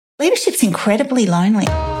Leadership's incredibly lonely.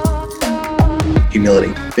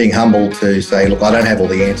 Humility, being humble to say, look, I don't have all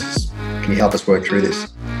the answers. Can you help us work through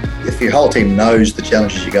this? If your whole team knows the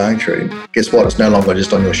challenges you're going through, guess what? It's no longer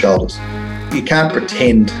just on your shoulders. You can't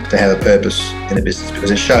pretend to have a purpose in a business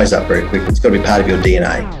because it shows up very quickly. It's got to be part of your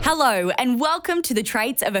DNA. Hello and welcome to the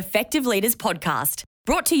Traits of Effective Leaders podcast,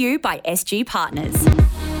 brought to you by SG Partners.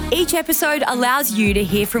 Each episode allows you to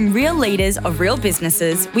hear from real leaders of real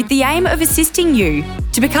businesses with the aim of assisting you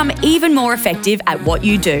to become even more effective at what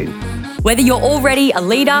you do. Whether you're already a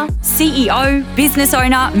leader, CEO, business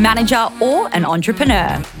owner, manager, or an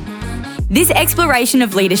entrepreneur. This exploration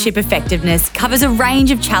of leadership effectiveness covers a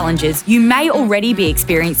range of challenges you may already be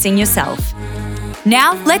experiencing yourself.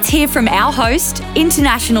 Now, let's hear from our host,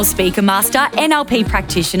 international speaker master, NLP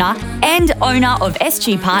practitioner, and owner of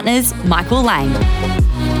SG Partners, Michael Lang.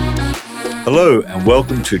 Hello, and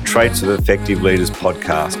welcome to Traits of Effective Leaders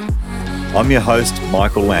podcast. I'm your host,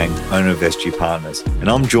 Michael Lang, owner of SG Partners, and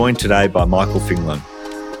I'm joined today by Michael Fingland.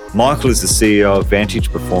 Michael is the CEO of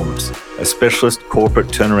Vantage Performance, a specialist corporate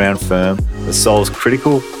turnaround firm that solves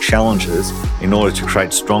critical challenges in order to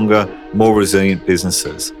create stronger, more resilient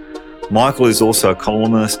businesses. Michael is also a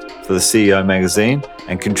columnist for the CEO magazine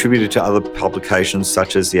and contributed to other publications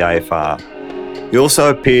such as the AFR. He also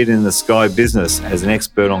appeared in the Sky Business as an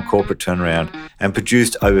expert on corporate turnaround and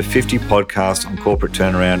produced over 50 podcasts on corporate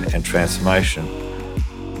turnaround and transformation.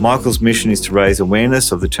 Michael's mission is to raise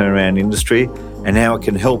awareness of the turnaround industry and how it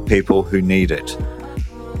can help people who need it.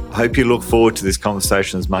 I hope you look forward to this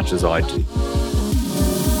conversation as much as I do.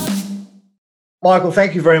 Michael,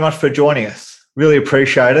 thank you very much for joining us. Really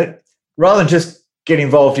appreciate it. Rather than just get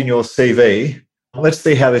involved in your CV, let's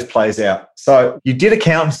see how this plays out. So you did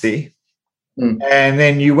accountancy. And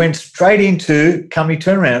then you went straight into company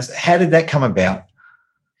turnarounds. How did that come about?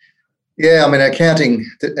 Yeah, I mean, accounting,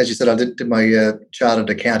 as you said, I did my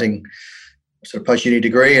chartered accounting sort of post-uni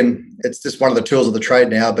degree, and it's just one of the tools of the trade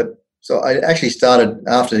now. But so I actually started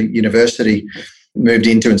after university, moved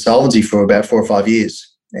into insolvency for about 4 or 5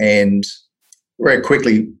 years, and very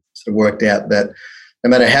quickly sort of worked out that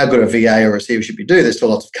no matter how good a VA or receivership you do, there's still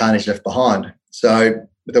lots of carnage left behind. So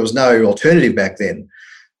there was no alternative back then.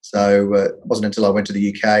 So it wasn't until I went to the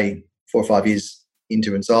UK 4 or 5 years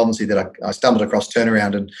into insolvency that I stumbled across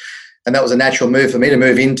turnaround. And that was a natural move for me to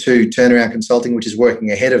move into turnaround consulting, which is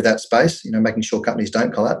working ahead of that space, making sure companies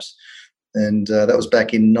don't collapse. And that was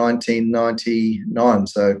back in 1999.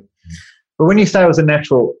 So, but when you say it was a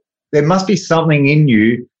natural, there must be something in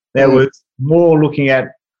you that was more looking at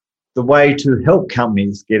the way to help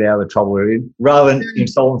companies get out of the trouble they're in, rather than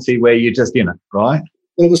insolvency where you're just in it, right?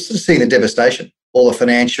 Well, it was sort of seeing the devastation. All the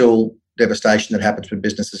financial devastation that happens when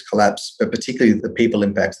businesses collapse, but particularly the people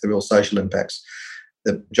impacts, the real social impacts,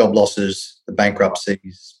 the job losses, the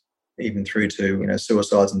bankruptcies, even through to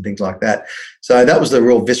suicides and things like that. So that was the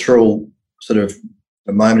real visceral sort of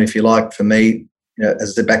a moment, if you like, for me. As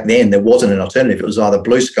I said, back then there wasn't an alternative. It was either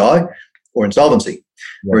blue sky or insolvency.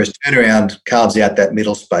 Yeah. Whereas turnaround carves out that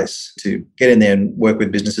middle space to get in there and work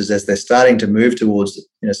with businesses as they're starting to move towards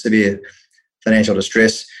severe financial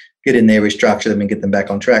distress. Get in there, restructure them and get them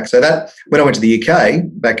back on track. So that, when I went to the UK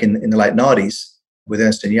back in the late 90s with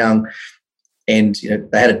Ernst & Young, and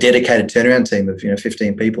they had a dedicated turnaround team of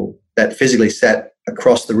 15 people that physically sat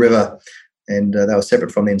across the river, and they were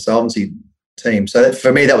separate from the insolvency team. So that,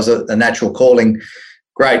 for me, that was a natural calling.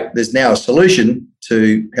 Great, there's now a solution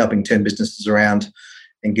to helping turn businesses around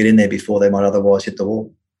and get in there before they might otherwise hit the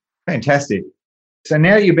wall. Fantastic. So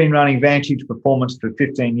now you've been running Vantage Performance for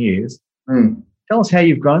 15 years. Tell us how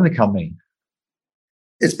you've grown the company.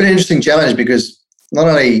 It's been an interesting challenge because not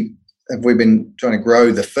only have we been trying to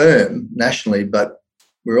grow the firm nationally, but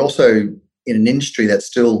we're also in an industry that's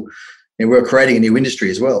still, we're creating a new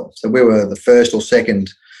industry as well. So we were the first or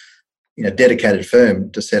second, dedicated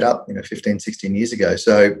firm to set up, 15, 16 years ago.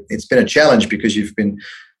 So it's been a challenge because you've been,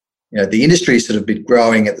 the industry's sort of been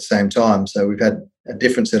growing at the same time. So we've had a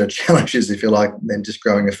different set of challenges, if you like, than just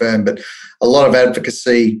growing a firm, but a lot of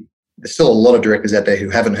advocacy. There's still a lot of directors out there who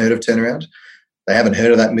haven't heard of turnaround. They haven't heard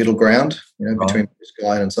of that middle ground, between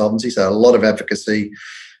Sky and insolvency. So a lot of advocacy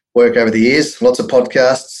work over the years, lots of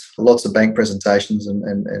podcasts, lots of bank presentations,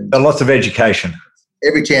 and lots of education.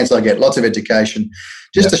 Every chance I get, lots of education,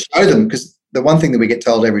 just to show them. Because the one thing that we get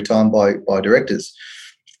told every time by directors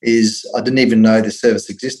is, I didn't even know this service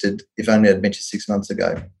existed if only I'd mentioned 6 months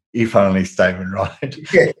ago. If only statement, right?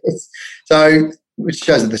 Yeah. So, which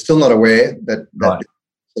shows that they're still not aware that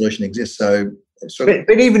solution exists. So, but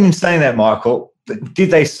even in saying that, Michael,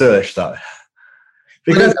 did they search though?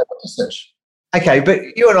 Because, I don't know what to search. Okay, but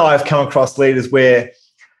you and I have come across leaders where,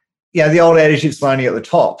 the old adage, it's lonely at the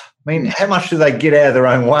top. I mean, how much do they get out of their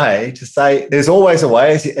own way to say there's always a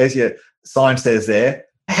way, as your sign says there?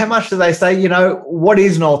 How much do they say, what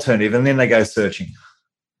is an alternative? And then they go searching.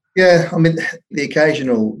 Yeah, I mean, the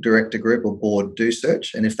occasional director group or board do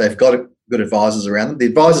search, and if they've got good advisors around them, the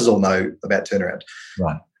advisors all know about turnaround.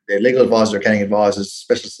 Right. Their legal advisors, accounting advisors,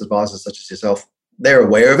 specialist advisors such as yourself, they're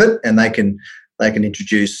aware of it, and they can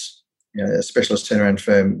introduce a specialist turnaround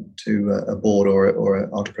firm to a board or an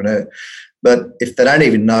entrepreneur. But if they don't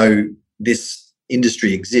even know this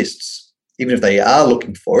industry exists, even if they are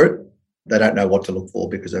looking for it, they don't know what to look for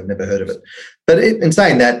because they've never heard of it. But in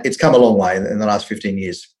saying that, it's come a long way in the last 15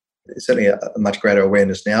 years. There's certainly a much greater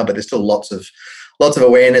awareness now, but there's still lots of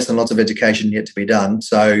awareness and lots of education yet to be done.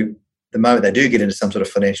 So the moment they do get into some sort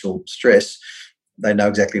of financial stress, they know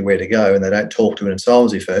exactly where to go, and they don't talk to an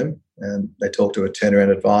insolvency firm, and they talk to a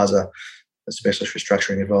turnaround advisor, a specialist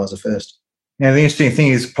restructuring advisor first. Now, the interesting thing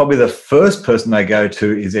is probably the first person they go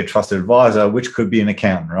to is their trusted advisor, which could be an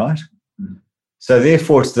accountant, right? Mm-hmm. So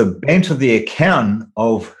therefore, it's the bent of the accountant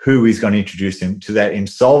of who is going to introduce them to that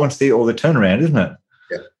insolvency or the turnaround, isn't it?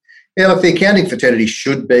 Yeah, look, the accounting fraternity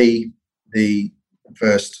should be the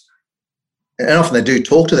first, and often they do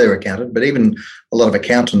talk to their accountant, but even a lot of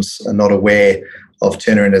accountants are not aware of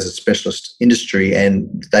turnaround as a specialist industry,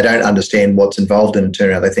 and they don't understand what's involved in a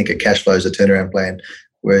turnaround. They think a cash flow is a turnaround plan,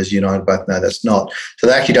 whereas you and I both know that's not. So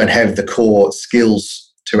they actually don't have the core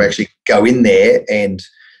skills to actually go in there and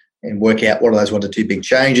work out what are those 1 to 2 big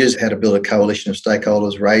changes, how to build a coalition of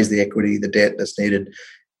stakeholders, raise the equity, the debt that's needed,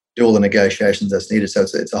 do all the negotiations that's needed. So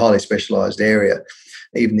it's a highly specialised area.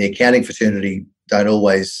 Even the accounting fraternity they're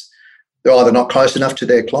either not close enough to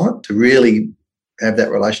their client to really have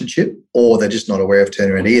that relationship, or they're just not aware of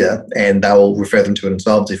turnaround either, and they'll refer them to an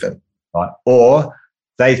insolvency firm. Right. Or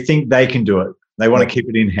they think they can do it. They want to keep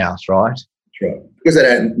it in-house, right? That's right. Because they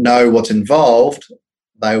don't know what's involved,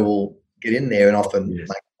 they will get in there and often make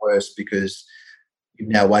it worse because you've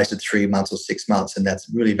now wasted 3 months or 6 months, and that's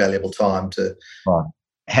really valuable time to... Right.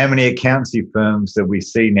 How many accountancy firms that we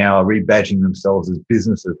see now are rebadging themselves as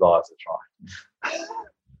business advisors, right?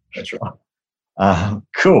 That's right.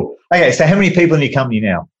 Cool. Okay, so how many people in your company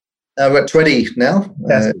now? We've got 20 now.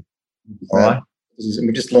 All right.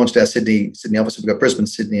 We just launched our Sydney office. We've got Brisbane,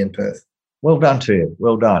 Sydney and Perth. Well done to you.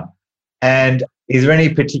 Well done. And is there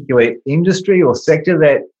any particular industry or sector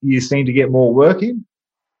that you seem to get more work in?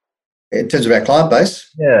 In terms of our client base?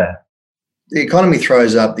 Yeah. The economy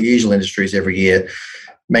throws up the usual industries every year: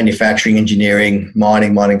 manufacturing, engineering,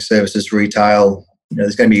 mining services, retail.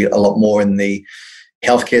 There's going to be a lot more in the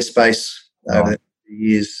healthcare space over the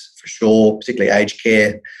years for sure, particularly aged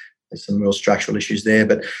care. There's some real structural issues there.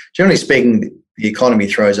 But generally speaking, the economy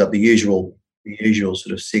throws up the usual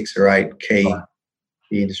sort of 6 or 8 key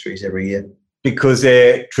industries every year. Because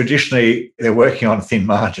they're working on thin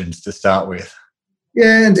margins to start with.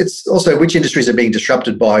 Yeah, and it's also which industries are being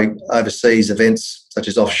disrupted by overseas events such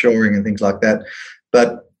as offshoring and things like that.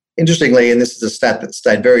 But interestingly, and this is a stat that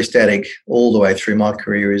stayed very static all the way through my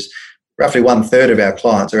career, is roughly 1/3 of our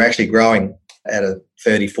clients are actually growing at a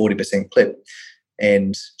 30-40% clip.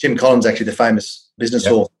 And Jim Collins, actually the famous business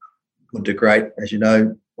author, Good to Great, as you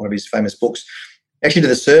know, one of his famous books, actually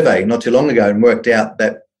did a survey not too long ago and worked out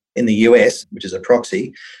that in the US, which is a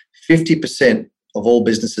proxy, 50% of all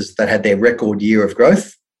businesses that had their record year of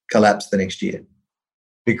growth collapsed the next year.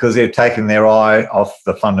 Because they've taken their eye off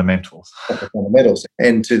the fundamentals.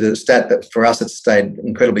 And to the stat that for us it's stayed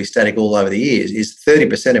incredibly static all over the years is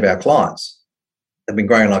 30% of our clients have been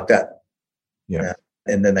growing like that. Yeah.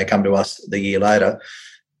 And then they come to us the year later,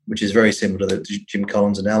 which is very similar to the Jim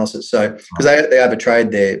Collins analysis. So because they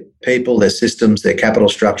overtrade their people, their systems, their capital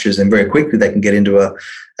structures, and very quickly they can get into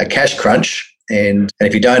a cash crunch. And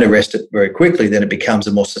if you don't arrest it very quickly, then it becomes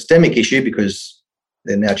a more systemic issue because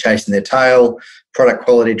they're now chasing their tail, product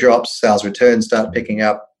quality drops, sales returns start picking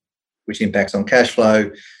up, which impacts on cash flow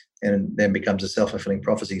and then becomes a self-fulfilling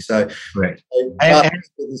prophecy. So correct.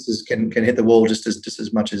 Businesses can hit the wall just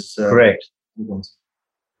as much as correct.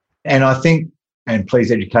 And I think, and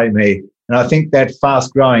please educate me, and I think that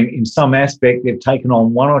fast growing, in some aspect, they've taken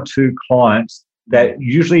on 1 or 2 clients that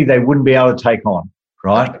usually they wouldn't be able to take on,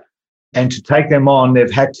 right? And to take them on,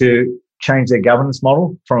 they've had to change their governance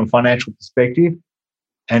model from a financial perspective,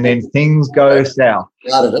 and then things go south.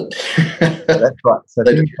 Started it. That's right. So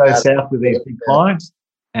things go south with these big clients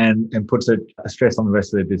and puts a stress on the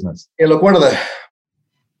rest of their business. Yeah, look, one of the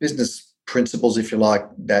business principles, if you like,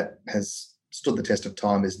 that has stood the test of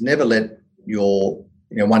time is never let your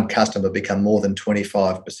one customer become more than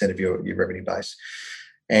 25% of your revenue base.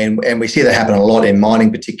 And we see that happen a lot in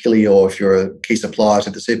mining particularly, or if you're a key supplier to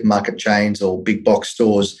the supermarket chains or big box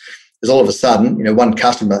stores, Because all of a sudden, one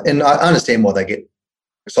customer, and I understand why they get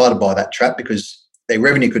excited by that trap, because their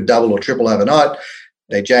revenue could double or triple overnight.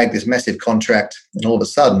 They jag this massive contract, and all of a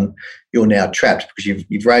sudden you're now trapped because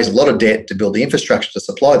you've raised a lot of debt to build the infrastructure to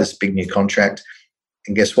supply this big new contract.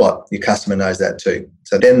 And guess what? Your customer knows that too.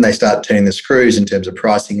 So then they start turning the screws in terms of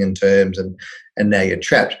pricing and terms, and now you're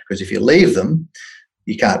trapped, because if you leave them,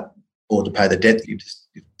 you can't afford to pay the debt that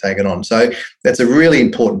you've taken on. So that's a really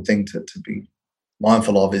important thing to be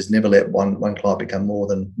mindful of, is never let one client become more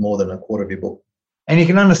than a quarter of your book. And you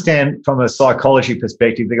can understand from a psychology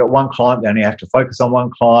perspective, they've got one client, they only have to focus on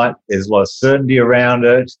one client. There's a lot of certainty around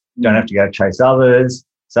it. You don't have to go chase others.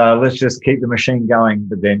 So let's just keep the machine going.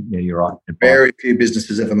 But then, yeah, you're right. Very few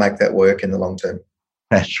businesses ever make that work in the long term.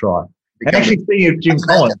 That's right. And actually, speaking of Jim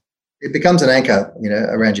Collins, it becomes an anchor,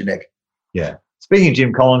 around your neck. Yeah. Speaking of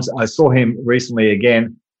Jim Collins, I saw him recently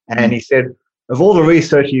again, and he said, of all the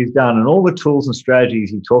research he's done and all the tools and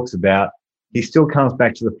strategies he talks about, he still comes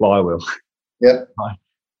back to the flywheel. Yep. Right.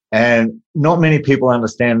 And not many people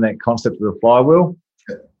understand that concept of the flywheel.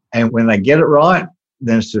 Yep. And when they get it right,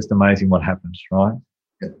 then it's just amazing what happens, right?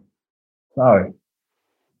 Yep. So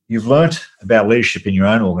you've learnt about leadership in your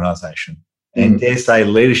own organisation, and dare say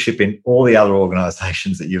leadership in all the other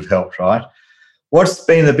organisations that you've helped, right? What's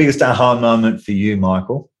been the biggest aha moment for you,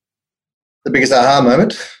 Michael? The biggest aha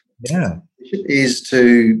moment? Yeah. Is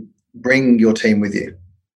to bring your team with you,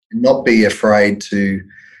 and not be afraid to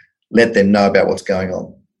let them know about what's going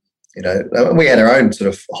on. We had our own sort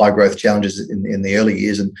of high growth challenges in the early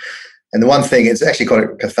years, and the one thing, it's actually quite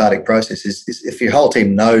a cathartic process, is if your whole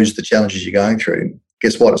team knows the challenges you're going through,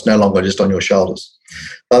 guess what? It's no longer just on your shoulders.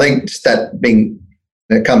 I think just that being,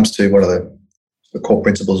 when it comes to one of the core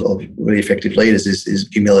principles of really effective leaders is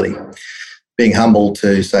humility, being humble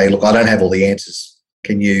to say, look, I don't have all the answers.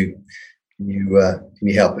 Can you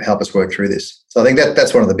help us work through this? So I think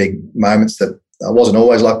that's one of the big moments that I wasn't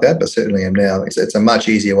always like that, but certainly am now. It's a much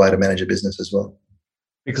easier way to manage a business as well.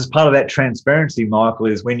 Because part of that transparency, Michael,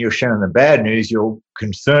 is when you're sharing the bad news, you're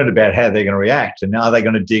concerned about how they're going to react, and are they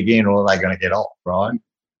going to dig in or are they going to get off, right?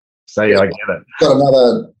 So yeah, I get it. Got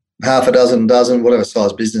another half a dozen, whatever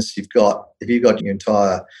size business you've got. If you've got your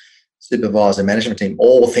entire supervisor management team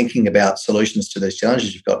all thinking about solutions to those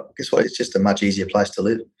challenges you've got, guess what? It's just a much easier place to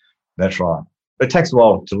live. That's right. But it takes a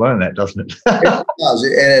while to learn that, doesn't it? It does,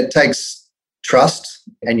 and it takes trust,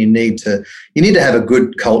 and you need to have a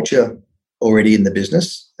good culture already in the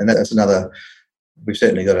business, and that's another. We've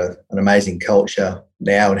certainly got an amazing culture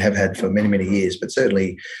now, and have had for many, many years. But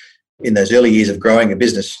certainly, in those early years of growing a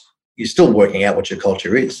business, you're still working out what your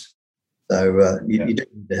culture is. So you do need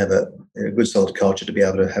to have a good, solid culture to be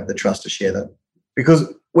able to have the trust to share that.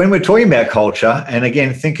 Because when we're talking about culture, and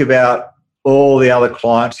again, think about all the other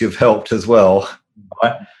clients you've helped as well,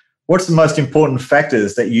 right? What's the most important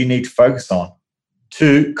factors that you need to focus on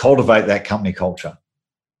to cultivate that company culture?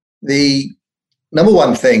 The number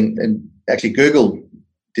one thing, and actually Google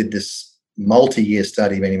did this multi-year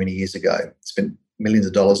study many, many years ago, spent millions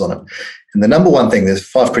of dollars on it. And the number one thing, there's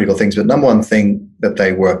 5 critical things, but number one thing that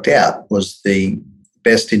they worked out was the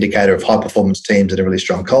best indicator of high-performance teams and a really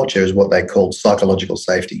strong culture is what they called psychological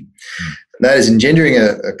safety. And that is engendering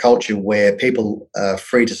a culture where people are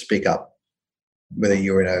free to speak up, whether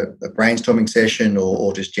you're in a brainstorming session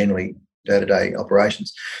or just generally day-to-day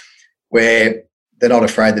operations, where they're not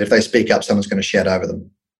afraid that if they speak up, someone's going to shout over them,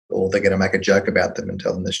 or they're going to make a joke about them and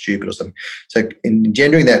tell them they're stupid or something. So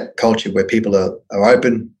engendering that culture where people are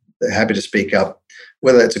open, they're happy to speak up,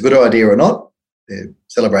 whether it's a good idea or not, they're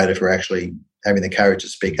celebrated for actually having the courage to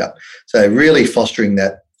speak up. So really fostering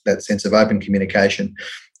that sense of open communication.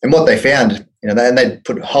 And what they found, and they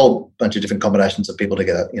put a whole bunch of different combinations of people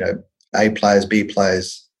together, A players, B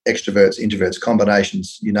players, extroverts, introverts,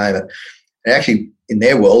 combinations, you name it. And actually, in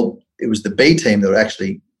their world, it was the B team that were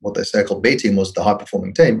actually, what they so-called B team was the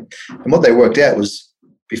high-performing team. And what they worked out was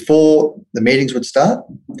before the meetings would start,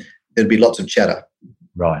 there'd be lots of chatter.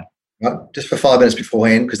 Right. Just for 5 minutes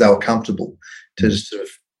beforehand, because they were comfortable to just sort of,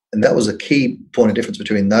 and that was a key point of difference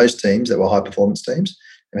between those teams that were high-performance teams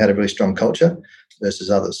and had a really strong culture versus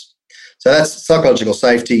others. So that's psychological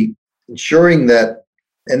safety, ensuring that,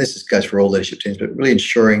 and this goes for all leadership teams, but really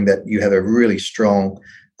ensuring that you have a really strong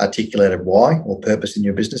articulated why or purpose in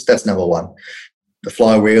your business. That's number one. The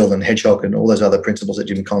flywheel and hedgehog and all those other principles that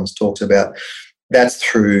Jim Collins talks about, that's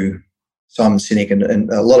through Simon Sinek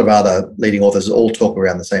and a lot of other leading authors all talk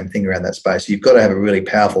around the same thing around that space. You've got to have a really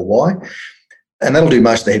powerful why, and that'll do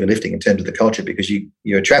most of the heavy lifting in terms of the culture, because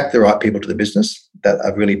you attract the right people to the business that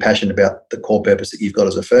are really passionate about the core purpose that you've got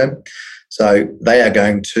as a firm. So they are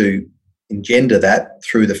going to engender that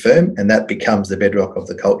through the firm, and that becomes the bedrock of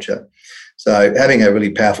the culture. So having a really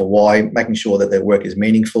powerful why, making sure that their work is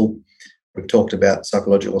meaningful. We've talked about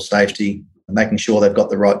psychological safety, making sure they've got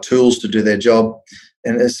the right tools to do their job.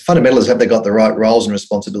 And as fundamental as have they got the right roles and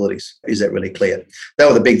responsibilities? Is that really clear? They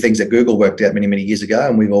were the big things that Google worked out many, many years ago,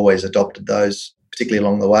 and we've always adopted those, particularly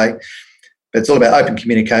along the way. But it's all about open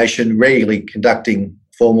communication, regularly conducting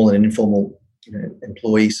formal and informal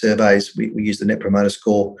employee surveys. We use the Net Promoter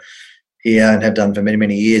Score here and have done for many,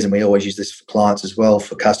 many years, and we always use this for clients as well,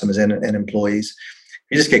 for customers and employees.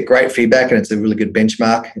 You just get great feedback, and it's a really good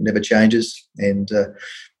benchmark. It never changes. And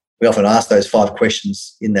we often ask those 5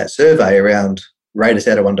 questions in that survey around rate us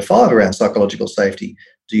out of 1 to 5 around psychological safety.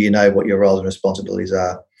 Do you know what your roles and responsibilities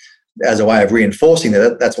are? As a way of reinforcing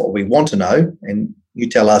that, that's what we want to know, and you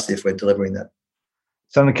tell us if we're delivering that.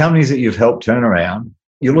 So in the companies that you've helped turn around,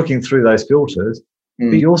 you're looking through those filters,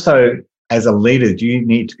 but you also, as a leader, you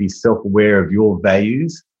need to be self-aware of your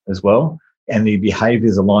values as well and the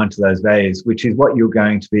behaviours aligned to those values, which is what you're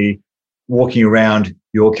going to be walking around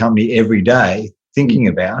your company every day thinking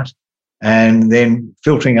about and then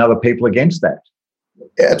filtering other people against that.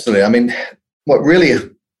 Yeah, absolutely. I mean, what really,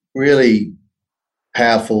 really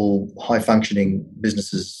powerful, high-functioning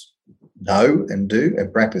businesses know and do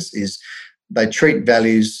and practice is they treat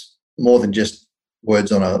values more than just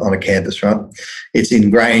words on a canvas, right? It's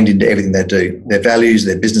ingrained into everything they do. Their values,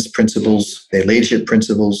 their business principles, their leadership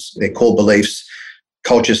principles, their core beliefs,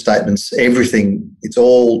 culture statements, everything, it's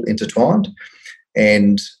all intertwined.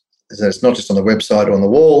 And so it's not just on the website or on the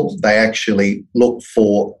wall. They actually look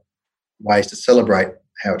for ways to celebrate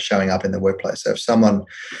how it's showing up in the workplace. So if someone,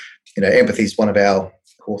 empathy is one of our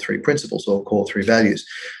core 3 principles or core 3 values.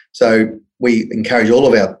 So we encourage all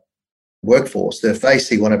of our workforce that if they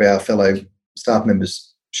see one of our fellow staff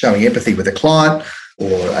members showing empathy with a client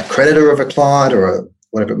or a creditor of a client or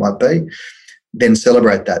whatever it might be, then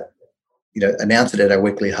celebrate that. Announce it at our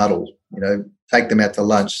weekly huddle. Take them out to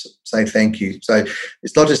lunch, say thank you. So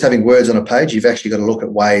it's not just having words on a page. You've actually got to look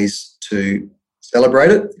at ways to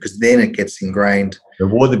celebrate it, because then it gets ingrained.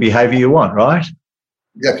 Reward the behaviour you want, right?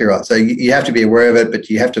 Exactly right. So you have to be aware of it, but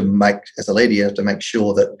you have to as a leader, you have to make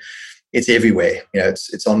sure that it's everywhere.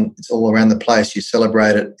 It's all around the place. You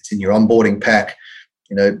celebrate it. It's in your onboarding pack.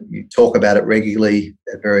 You talk about it regularly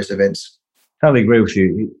at various events. Totally agree with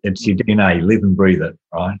you. It's your DNA. You live and breathe it,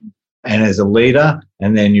 right? And as a leader,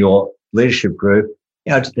 and then your leadership group,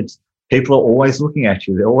 it's people are always looking at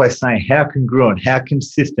you. They're always saying, how congruent, how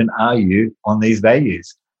consistent are you on these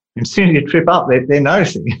values? And as soon as you trip up, they're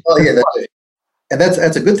noticing. Oh, yeah, they do. And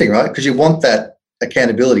that's a good thing, right? Because you want that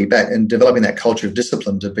accountability back and developing that culture of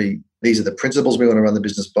discipline to be, these are the principles we want to run the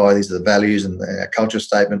business by, these are the values and our culture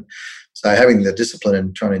statement. So having the discipline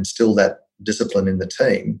and trying to instill that discipline in the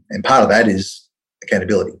team, and part of that is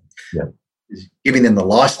accountability. Yeah. Is giving them the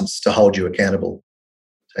license to hold you accountable.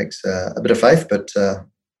 It takes a bit of faith, but...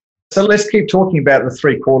 So let's keep talking about the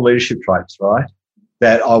 3 core leadership traits, right,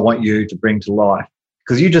 that I want you to bring to life.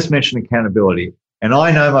 Because you just mentioned accountability. And I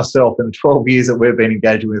know myself in the 12 years that we've been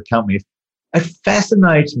engaging with companies, it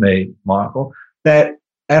fascinates me, Michael, that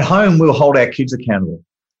at home we'll hold our kids accountable.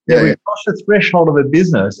 Yeah, we cross the threshold of a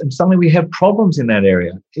business and suddenly we have problems in that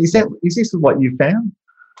area. Is this what you found?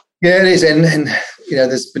 Yeah, it is. And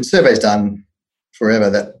there's been surveys done forever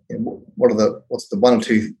that what's the 1 or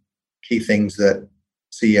 2 key things that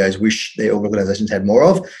CEOs wish their organisations had more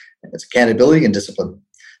of? It's accountability and discipline.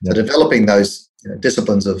 Yeah. So developing those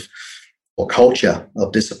disciplines or culture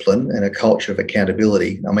of discipline and a culture of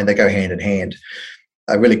accountability, I mean, they go hand in hand,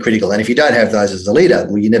 are really critical. And if you don't have those as a leader,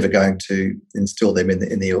 well, you're never going to instill them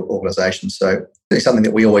in the organisation. So it's something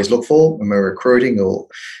that we always look for when we're recruiting or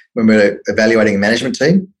when we're evaluating a management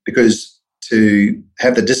team, because to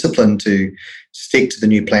have the discipline to stick to the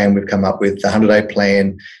new plan we've come up with, the 100-day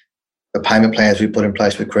plan, the payment plans we put in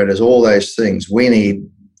place with creditors, all those things, we need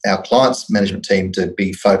our clients' management team to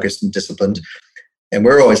be focused and disciplined. And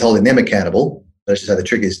we're always holding them accountable. Let's just say the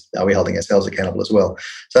trick is, are we holding ourselves accountable as well?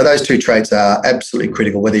 So those 2 traits are absolutely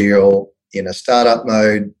critical, whether you're in a startup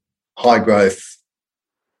mode, high growth,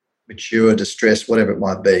 mature, distress, whatever it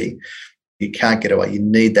might be. You can't get away. You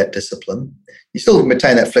need that discipline. You still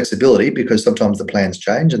maintain that flexibility because sometimes the plans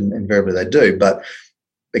change and invariably they do. But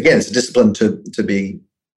again, it's a discipline to be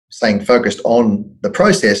staying focused on the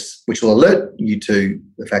process, which will alert you to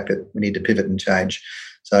the fact that we need to pivot and change.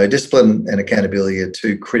 So discipline and accountability are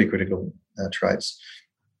 2 critical traits.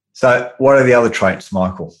 So what are the other traits,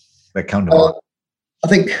 Michael, that come to mind? I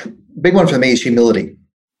think a big one for me is humility.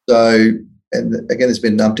 So, and again, there's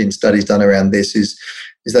been umpteen studies done around this, is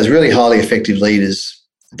those really highly effective leaders,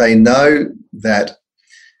 they know that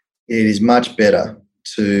it is much better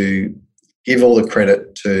to give all the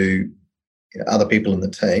credit to other people in the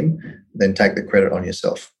team then take the credit on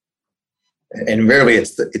yourself. And rarely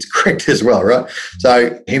it's correct as well, right?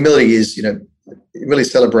 So humility is, really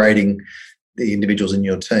celebrating the individuals in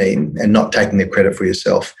your team and not taking the credit for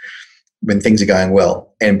yourself when things are going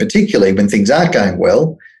well. And particularly when things aren't going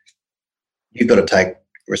well, you've got to take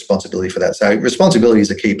responsibility for that. So responsibility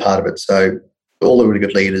is a key part of it. So all the really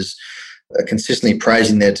good leaders are consistently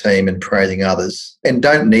praising their team and praising others and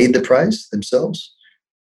don't need the praise themselves.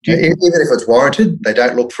 Even if it's warranted, they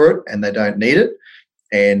don't look for it and they don't need it.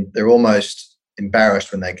 And they're almost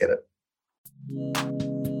embarrassed when they get it.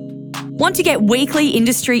 Want to get weekly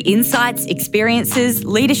industry insights, experiences,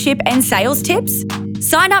 leadership and sales tips?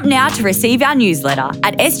 Sign up now to receive our newsletter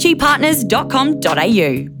at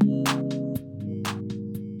sgpartners.com.au.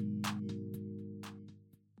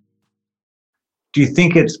 Do you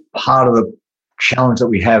think it's part of the challenge that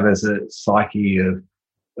we have as a psyche of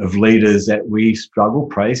leaders that we struggle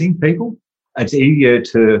praising people? It's easier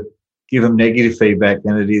to give them negative feedback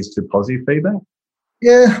than it is to positive feedback?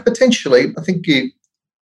 Yeah, potentially. I think it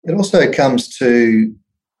also comes to,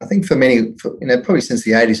 I think for many, probably since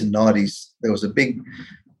the 80s and 90s, there was a big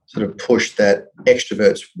sort of push that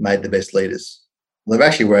extroverts made the best leaders. Well, they've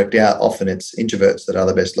actually worked out often it's introverts that are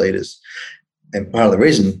the best leaders. And part of the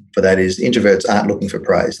reason for that is introverts aren't looking for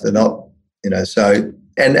praise. They're not, so,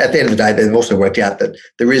 and at the end of the day, they've also worked out that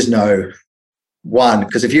there is no one,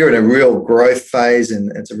 because if you're in a real growth phase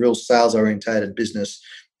and it's a real sales-orientated business,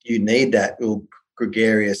 you need that real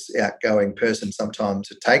gregarious, outgoing person sometimes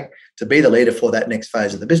to be the leader for that next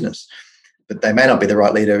phase of the business. But they may not be the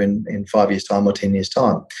right leader in 5 years' time or 10 years'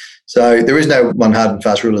 time. So there is no one hard and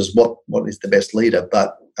fast rule as what is the best leader.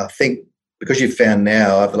 But I think because you've found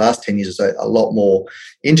now over the last 10 years or so, a lot more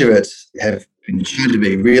introverts have been shown to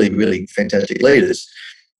be really, really fantastic leaders.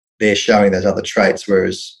 They're showing those other traits,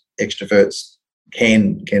 whereas extroverts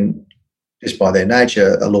can just by their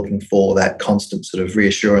nature are looking for that constant sort of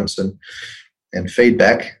reassurance and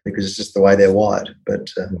feedback because it's just the way they're wired. But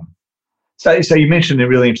So you mentioned a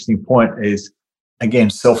really interesting point is, again,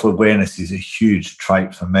 self-awareness is a huge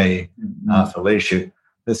trait for me for leadership.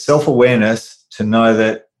 The self-awareness to know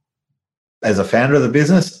that as a founder of the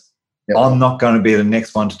business, I'm not going to be the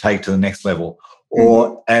next one to take to the next level.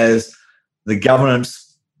 Or as the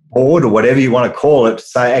governance board or whatever you want to call it, to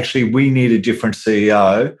say, actually, we need a different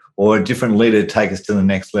CEO or a different leader to take us to the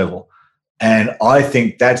next level. And I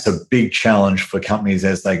think that's a big challenge for companies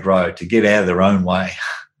as they grow, to get out of their own way.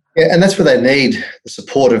 Yeah, and that's where they need the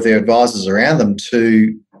support of their advisors around them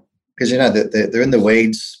to, because, they're in the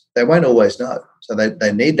weeds. They won't always know. So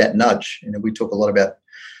they need that nudge. We talk a lot about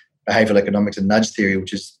behavioural economics and nudge theory,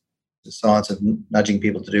 which is the science of nudging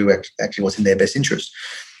people to do actually what's in their best interest.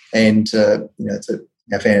 And, it's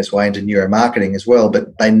now found its way into neuromarketing as well,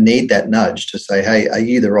 but they need that nudge to say, hey, are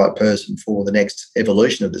you the right person for the next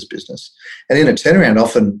evolution of this business? And in a turnaround,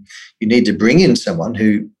 often you need to bring in someone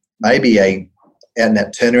who may be out in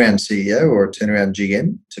that turnaround CEO or a turnaround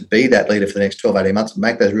GM to be that leader for the next 12, 18 months and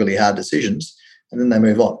make those really hard decisions. And then they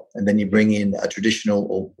move on. And then you bring in a traditional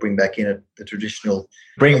or bring back in a traditional.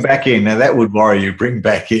 Bring back in. Now that would worry you. Bring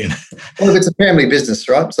back in. Well, if it's a family business,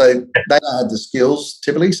 right? So they don't have the skills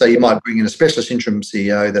typically. So you might bring in a specialist interim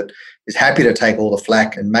CEO that is happy to take all the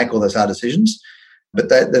flack and make all those hard decisions. But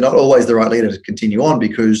they're not always the right leader to continue on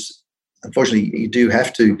because, unfortunately, you do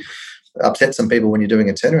have to upset some people when you're doing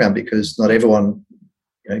a turnaround because not everyone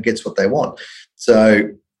gets what they want. So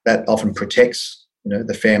that often protects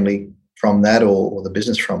the family from that or the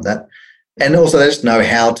business from that. And also they just know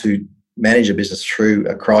how to manage a business through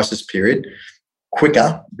a crisis period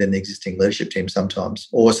quicker than the existing leadership team sometimes.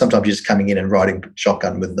 Or sometimes you're just coming in and riding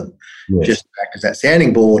shotgun with them. Yes. Just to act as that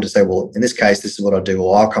sounding board to say, well, in this case, this is what I do,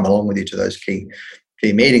 or I'll come along with you to those key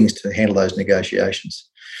meetings to handle those negotiations.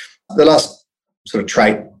 The last sort of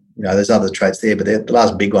trait, there's other traits there, but the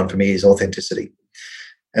last big one for me is authenticity.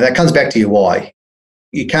 And that comes back to your why.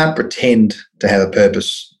 You can't pretend to have a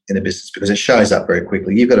purpose in a business because it shows up very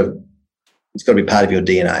quickly. It's got to be part of your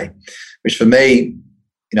DNA, which for me,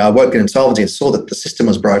 I worked in insolvency and saw that the system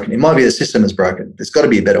was broken. It might be the system is broken. There's got to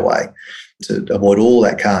be a better way to avoid all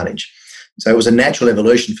that carnage. So it was a natural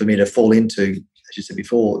evolution for me to fall into, as you said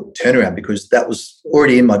before, turnaround because that was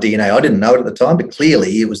already in my DNA. I didn't know it at the time, but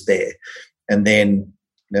clearly it was there. And then,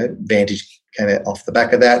 Vantage came out off the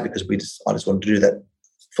back of that because I just wanted to do that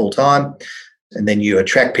full time. And then you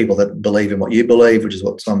attract people that believe in what you believe, which is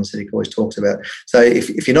what Simon Sinek always talks about. So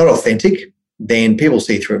if you're not authentic, then people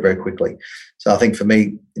see through it very quickly. So I think for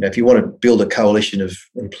me, if you want to build a coalition of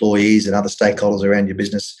employees and other stakeholders around your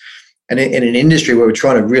business, and in an industry where we're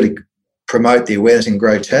trying to really promote the awareness and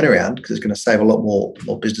grow turnaround, because it's going to save a lot more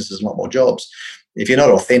businesses, a lot more jobs. If you're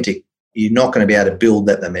not authentic, you're not going to be able to build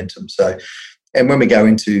that momentum. So, and when we go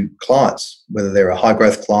into clients, whether they're a high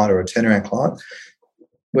growth client or a turnaround client,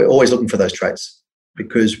 we're always looking for those traits,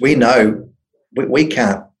 because we know we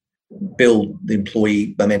can't build the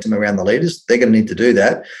employee momentum around the leaders. They're going to need to do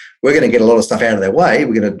that. We're going to get a lot of stuff out of their way.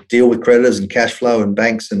 We're going to deal with creditors and cash flow and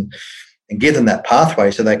banks and give them that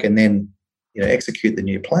pathway so they can then execute the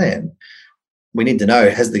new plan. We need to know,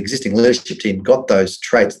 has the existing leadership team got those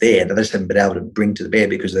traits there that they just haven't been able to bring to the bear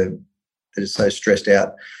because they're just so stressed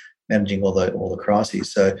out managing all the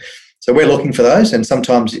crises. So we're looking for those, and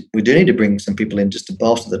sometimes we do need to bring some people in just to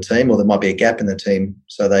bolster the team, or there might be a gap in the team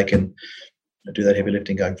so they can do that heavy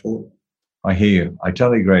lifting going forward. I hear you. I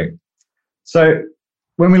totally agree. So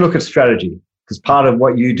when we look at strategy, because part of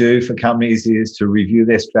what you do for companies is to review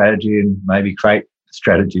their strategy and maybe create a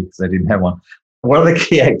strategy because they didn't have one. What are the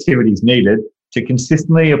key activities needed to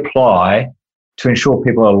consistently apply to ensure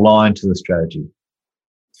people are aligned to the strategy?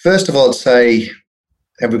 First of all, I'd say,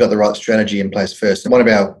 have we got the right strategy in place first?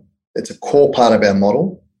 And it's a core part of our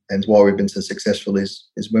model, and why we've been so successful is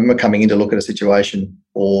when we're coming in to look at a situation,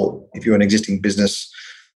 or if you're an existing business,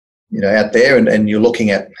 out there and you're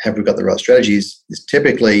looking at, have we got the right strategies, is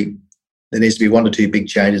typically there needs to be 1 to 2 big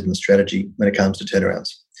changes in the strategy when it comes to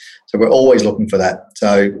turnarounds. So we're always looking for that.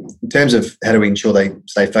 So in terms of how do we ensure they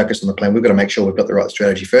stay focused on the plan, we've got to make sure we've got the right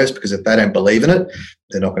strategy first, because if they don't believe in it,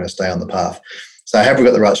 they're not going to stay on the path. So have we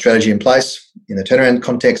got the right strategy in place? In the turnaround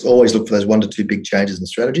context, always look for those 1 to 2 big changes in the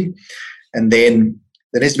strategy. And then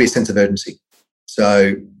there needs to be a sense of urgency.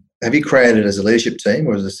 So have you created, as a leadership team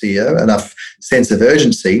or as a CEO, enough sense of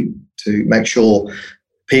urgency to make sure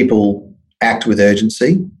people act with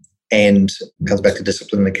urgency? And it comes back to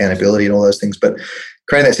discipline and accountability and all those things. But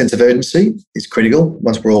creating that sense of urgency is critical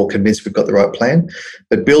once we're all convinced we've got the right plan.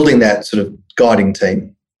 But building that sort of guiding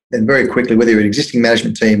team, and very quickly, whether you're an existing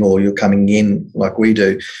management team or you're coming in like we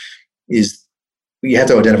do, is you have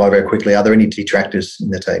to identify very quickly, are there any detractors in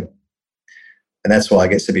the team? And that's why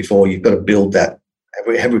I said before, you've got to build that.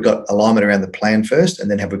 Have we got alignment around the plan first, and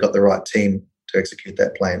then have we got the right team to execute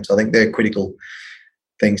that plan? So I think they're critical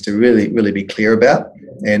things to really, really be clear about.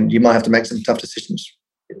 And you might have to make some tough decisions.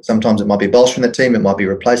 Sometimes it might be bolstering that team, it might be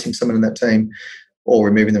replacing someone in that team, or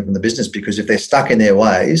removing them from the business, because if they're stuck in their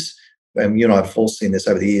ways, and you and I have all seen this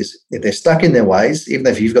over the years, if they're stuck in their ways, even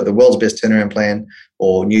if you've got the world's best turnaround plan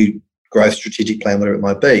or new growth strategic plan, whatever it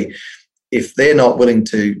might be, if they're not willing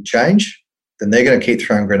to change, then they're going to keep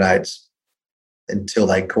throwing grenades until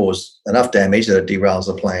they cause enough damage that it derails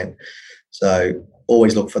the plan. So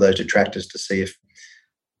always look for those detractors to see if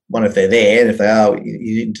they're there, and if they are,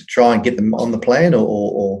 you need to try and get them on the plan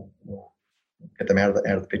or get them out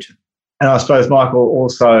of the picture. And I suppose, Michael,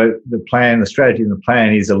 also the strategy and the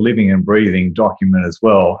plan is a living and breathing document as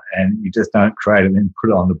well, and you just don't create it and then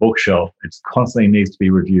put it on the bookshelf. It constantly needs to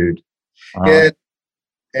be reviewed. Yeah,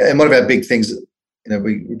 and one of our big things,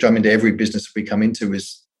 we jump into every business we come into,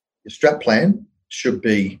 is your strat plan should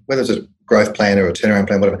be, whether it's a growth plan or a turnaround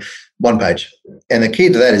plan, whatever, 1 page. And the key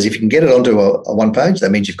to that is if you can get it onto a 1 page,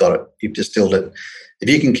 that means you've got it. You've distilled it. If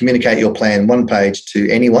you can communicate your plan 1 page to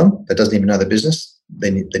anyone that doesn't even know the business,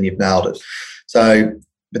 then you've nailed it. So,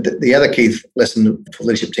 but the other key lesson for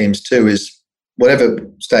leadership teams too is whatever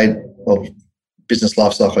state of business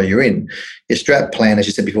life cycle you're in, your strat plan, as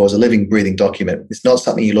you said before, is a living, breathing document. It's not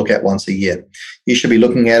something you look at once a year. You should be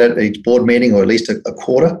looking at it at each board meeting, or at least a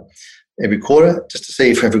quarter, every quarter, just to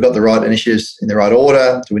see if we've got the right initiatives in the right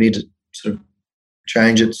order. Do we need to sort of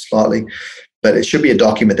change it slightly? But it should be a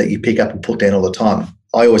document that you pick up and put down all the time.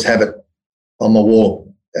 I always have it on my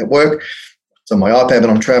wall at work. It's on my iPad when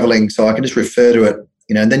I'm traveling, so I can just refer to it,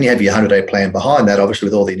 and then you have your 100-day plan behind that, obviously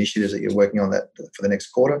with all the initiatives that you're working on that for the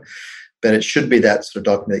next quarter. But it should be that sort of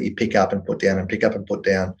document that you pick up and put down and pick up and put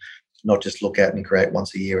down, not just look at and create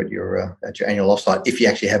once a year at your annual offsite, if you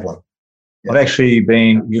actually have one. Yeah. I've actually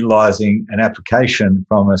been utilising an application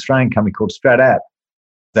from an Australian company called StratApp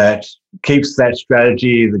that keeps that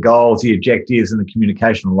strategy, the goals, the objectives, and the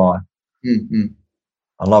communication alive. Mm-hmm.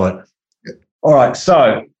 I love it. Yeah. All right,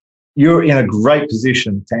 so you're in a great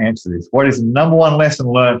position to answer this. What is the number one lesson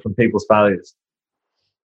learned from people's failures?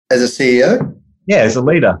 As a CEO? Yeah, as a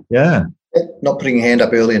leader, yeah. Not putting your hand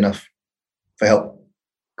up early enough for help.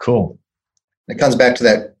 Cool. It comes back to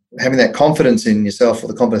that, having that confidence in yourself or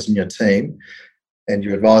the confidence in your team and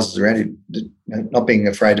your advisors around you, not being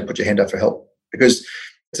afraid to put your hand up for help. Because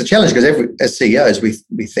it's a challenge, because as CEOs,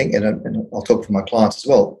 we think, and I'll talk for my clients as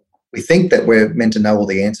well, we think that we're meant to know all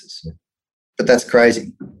the answers. But that's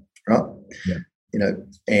crazy, right? Yeah.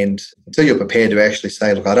 And until you're prepared to actually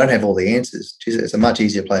say, look, I don't have all the answers, it's a much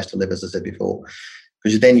easier place to live, as I said before,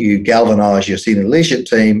 because then you galvanise your senior leadership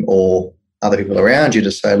team or other people around you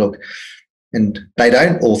to say, look, and they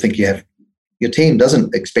don't all think your team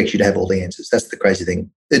doesn't expect you to have all the answers. That's the crazy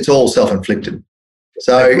thing. It's all self-inflicted.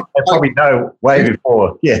 So they probably know way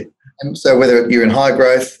before. Yeah. And so whether you're in high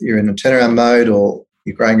growth, you're in a turnaround mode, or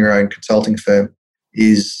you're growing your own consulting firm,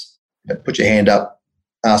 is put your hand up,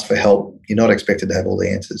 ask for help. You're not expected to have all the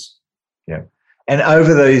answers. Yeah. And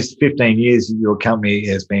over those 15 years, your company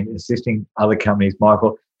has been assisting other companies,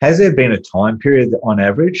 Michael. Has there been a time period on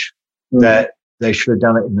average that they should have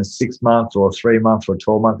done it in the 6 months or 3 months or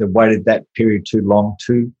 12 months? They've waited that period too long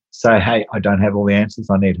to say, hey, I don't have all the answers,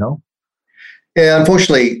 I need help? Yeah,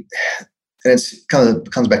 unfortunately, and it's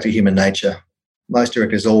comes back to human nature. Most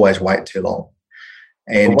directors always wait too long.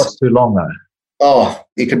 And what's too long though? Oh,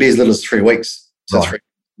 it could be as little as 3 weeks. So right.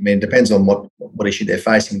 it depends on what issue they're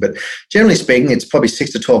facing. But generally speaking, it's probably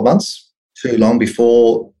 6 to 12 months too long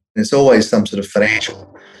before. And it's always some sort of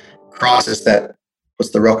financial crisis that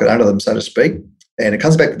puts the rocket under them, so to speak. And it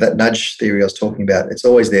comes back to that nudge theory I was talking about. It's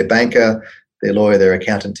always their banker, their lawyer, their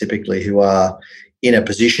accountant typically who are in a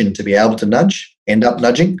position to be able to end up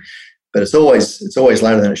nudging. But it's always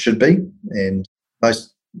later than it should be. And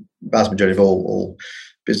vast majority of all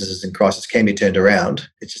businesses in crisis can be turned around.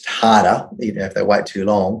 It's just harder, if they wait too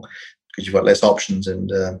long, because you've got less options, and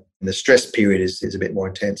the stress period is a bit more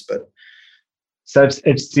intense. But so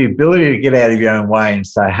it's the ability to get out of your own way and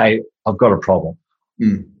say, hey, I've got a problem,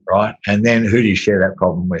 right? And then who do you share that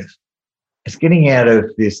problem with? It's getting out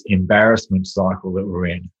of this embarrassment cycle that we're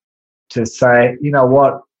in to say, you know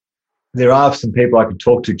what, there are some people I can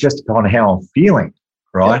talk to just on how I'm feeling,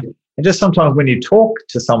 right? Yeah. And just sometimes when you talk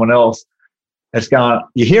to someone else, you're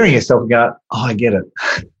hearing yourself and go, oh, I get it.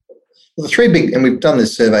 Well, and we've done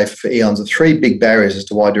this survey for eons, the 3 big barriers as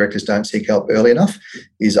to why directors don't seek help early enough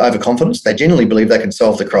is overconfidence. They genuinely believe they can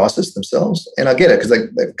solve the crisis themselves. And I get it, because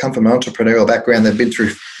they've come from an entrepreneurial background. They've been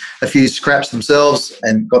through a few scraps themselves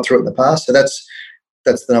and got through it in the past. So that's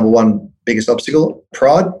the number one biggest obstacle: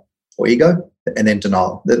 pride or ego, and then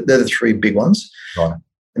denial. They're the 3 big ones. Right.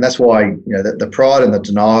 And that's why, the pride and the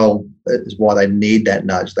denial is why they need that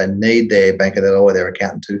nudge. They need their banker, their lawyer, their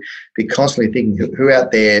accountant to be constantly thinking who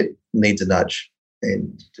out there needs a nudge,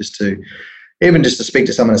 and just to speak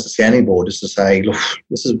to someone as a sounding board, just to say, look,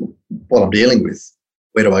 this is what I'm dealing with.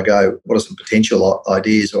 Where do I go? What are some potential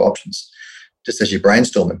ideas or options? Just as you're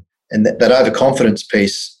brainstorming. And that overconfidence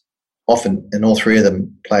piece, often, and all 3 of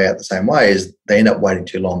them play out the same way, is they end up waiting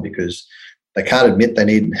too long because they can't admit they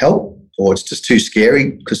need help, or it's just too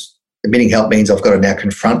scary, because admitting help means I've got to now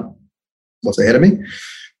confront what's ahead of me,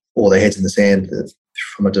 or their head's in the sand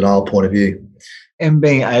from a denial point of view. And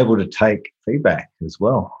being able to take feedback as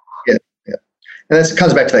well. Yeah. And it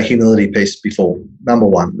comes back to that humility piece before. Number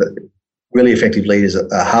one, that really effective leaders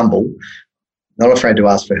are humble, not afraid to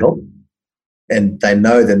ask for help, and they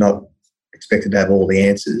know they're not expected to have all the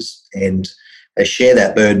answers, and they share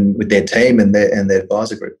that burden with their team and their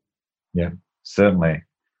advisor group. Yeah, certainly.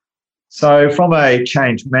 So from a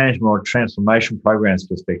change management or transformation programs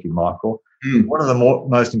perspective, Michael, what are the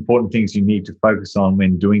most important things you need to focus on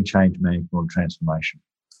when doing change management or transformation?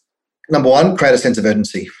 Number one, create a sense of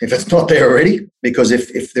urgency. If it's not there already, because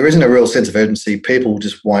if there isn't a real sense of urgency, people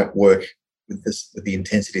just won't work with the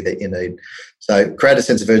intensity that you need. So create a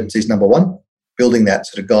sense of urgency is number one. Building that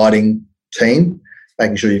sort of guiding team,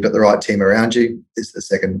 making sure you've got the right team around you is the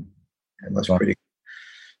second and most critical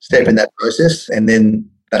step in that process. And then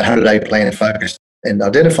that 100-day plan and focus, and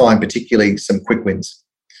identifying particularly some quick wins.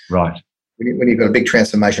 Right. When you've got a big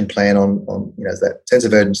transformation plan on that sense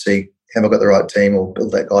of urgency, have I got the right team, or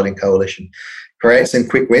build that guiding coalition, create some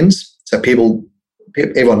quick wins. So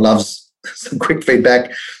everyone loves some quick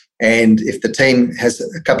feedback. And if the team has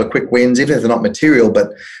a couple of quick wins, even if they're not material,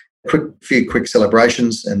 but few quick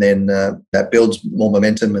celebrations, and then that builds more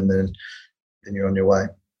momentum, and then you're on your way.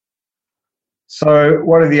 So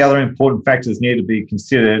what are the other important factors need to be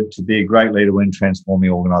considered to be a great leader when transforming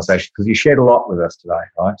your organisation? Because you shared a lot with us today,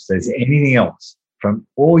 right? So is there anything else from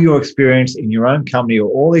all your experience in your own company or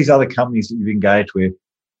all these other companies that you've engaged with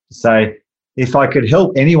to say, if I could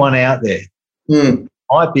help anyone out there,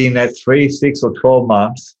 might be in that 3, 6 or 12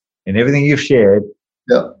 months and everything you've shared,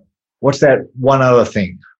 what's that one other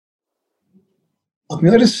thing? I'm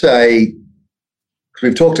going to say, because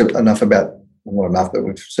we've talked enough about, well, not enough, but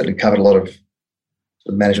we've certainly covered a lot of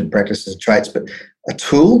management practices and traits, but a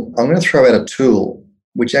tool, I'm going to throw out a tool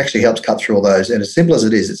which actually helps cut through all those. And as simple as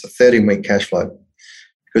it is, it's a 13-week cash flow.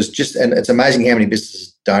 And it's amazing how many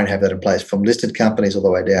businesses don't have that in place, from listed companies all the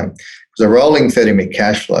way down. Because a rolling 13-week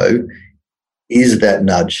cash flow is that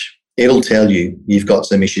nudge. It'll tell you you've got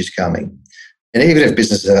some issues coming. And even if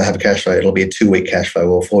businesses have a cash flow, it'll be a 2-week cash flow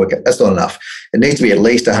or 4-week. That's not enough. It needs to be at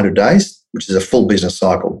least 100 days which is a full business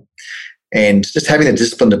cycle. And just having the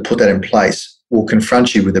discipline to put that in place will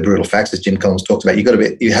confront you with the brutal facts, as Jim Collins talks about.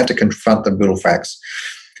 You have to confront the brutal facts.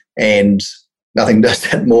 And nothing does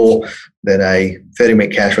that more than a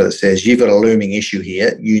 30-minute cash flow that says, you've got a looming issue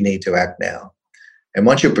here, you need to act now. And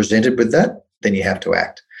once you're presented with that, then you have to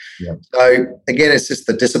act. Yep. So again, it's just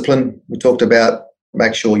the discipline we talked about.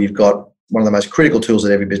 Make sure you've got one of the most critical tools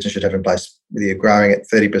that every business should have in place, whether you're growing at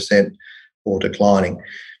 30% or declining,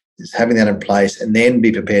 is having that in place and then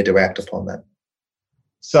be prepared to act upon that.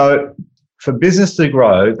 So for business to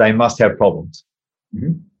grow, they must have problems,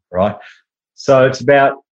 right? So it's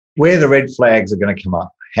about where the red flags are going to come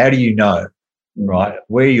up. How do you know, right?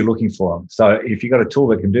 Where are you looking for them? So if you've got a tool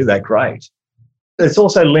that can do that, great. It's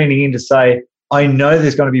also leaning in to say, I know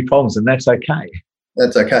there's going to be problems, and that's okay.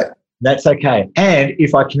 That's okay. That's okay. And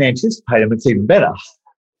if I can anticipate them, it's even better.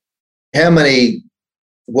 How many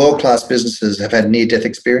world-class businesses have had near-death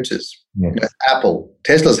experiences? Yes. Apple,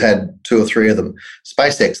 Tesla's had 2 or 3 of them.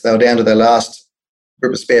 SpaceX, they were down to their last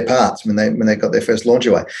group of spare parts when they got their first launch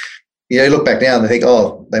away. You look back now and they think,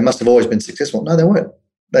 oh, they must have always been successful. No, they weren't.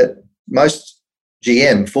 But most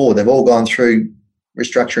GM, Ford, they've all gone through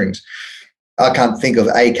restructurings. I can't think of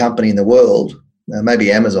a company in the world,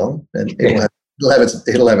 maybe Amazon, and it'll have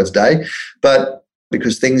its day. But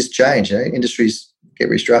because things change, industries get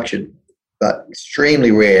restructured. But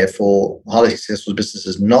extremely rare for highly successful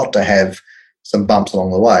businesses not to have some bumps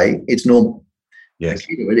along the way. It's normal. Yes. The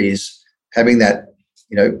key to it is having that,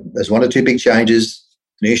 there's 1 or 2 big changes,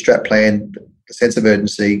 new strat plan, a sense of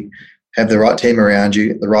urgency, have the right team around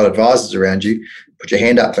you, the right advisors around you, put your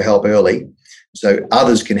hand up for help early so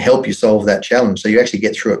others can help you solve that challenge. So you actually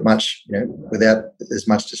get through it much, without as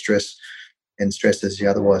much distress and stress as you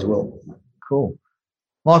otherwise will. Cool.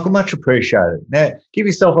 Michael, much appreciated. Now, give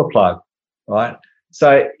yourself a plug, right?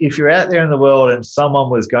 So if you're out there in the world and someone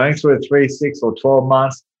was going through a 3, 6 or 12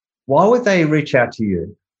 months, why would they reach out to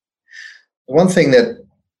you? One thing that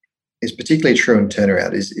is particularly true in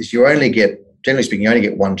turnaround is generally speaking, you only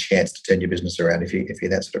get one chance to turn your business around if you're in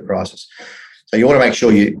that sort of crisis. So you want to make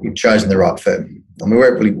sure you've chosen the right firm. And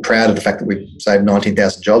we're really proud of the fact that we've saved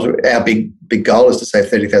 19,000 jobs. Our big goal is to save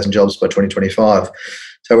 30,000 jobs by 2025.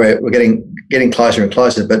 So we're getting closer and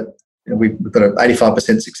closer, but we've got an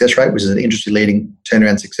 85% success rate, which is an industry-leading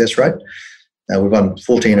turnaround success rate. We've won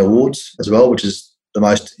 14 awards as well, which is the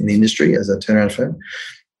most in the industry as a turnaround firm.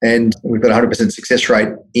 And we've got a 100% success rate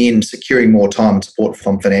in securing more time and support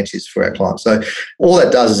from financiers for our clients. So all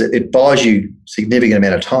that does is it buys you a significant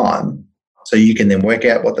amount of time so you can then work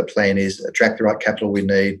out what the plan is, attract the right capital we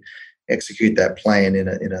need, execute that plan in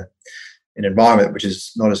an environment which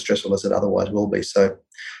is not as stressful as it otherwise will be. So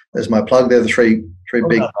there's my plug. They're the three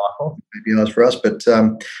big KPIs for us. But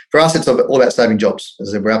for us, it's all about saving jobs. As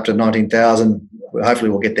I said, we're up to 19,000. Hopefully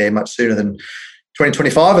we'll get there much sooner than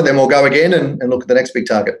 2025, and then we'll go again and look at the next big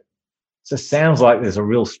target. So it sounds like there's a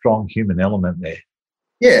real strong human element there.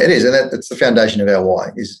 Yeah, it is. And that's the foundation of our why,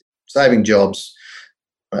 is saving jobs.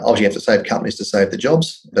 Obviously, you have to save companies to save the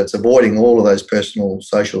jobs. But it's avoiding all of those personal,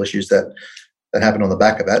 social issues that happen on the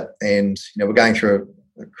back of that. And, we're going through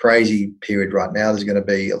a crazy period right now. There's going to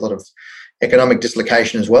be a lot of economic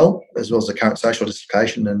dislocation as well as the current social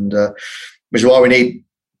dislocation. And which is why we need,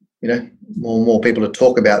 more and more people to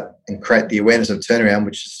talk about and create the awareness of turnaround,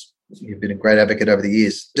 which is, you've been a great advocate over the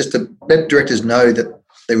years, just to let directors know that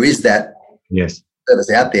there is that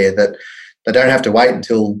service out there, that they don't have to wait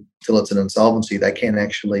until it's an insolvency. They can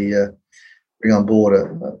actually bring on board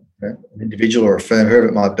an individual or a firm, whoever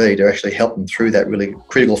it might be, to actually help them through that really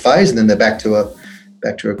critical phase, and then they're back to a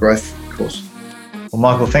growth course. Well,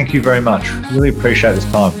 Michael, thank you very much. Really appreciate this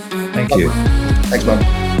time. Thank you. Thanks, Bob.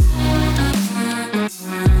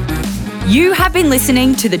 You have been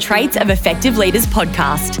listening to the Traits of Effective Leaders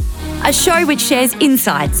podcast, a show which shares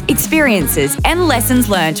insights, experiences, and lessons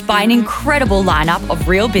learned by an incredible lineup of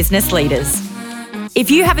real business leaders. If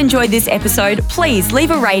you have enjoyed this episode, please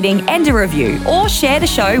leave a rating and a review, or share the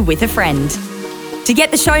show with a friend. To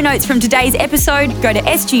get the show notes from today's episode, go to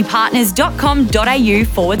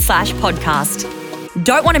sgpartners.com.au/podcast.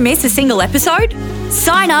 Don't want to miss a single episode?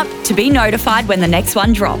 Sign up to be notified when the next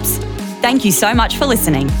one drops. Thank you so much for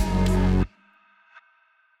listening.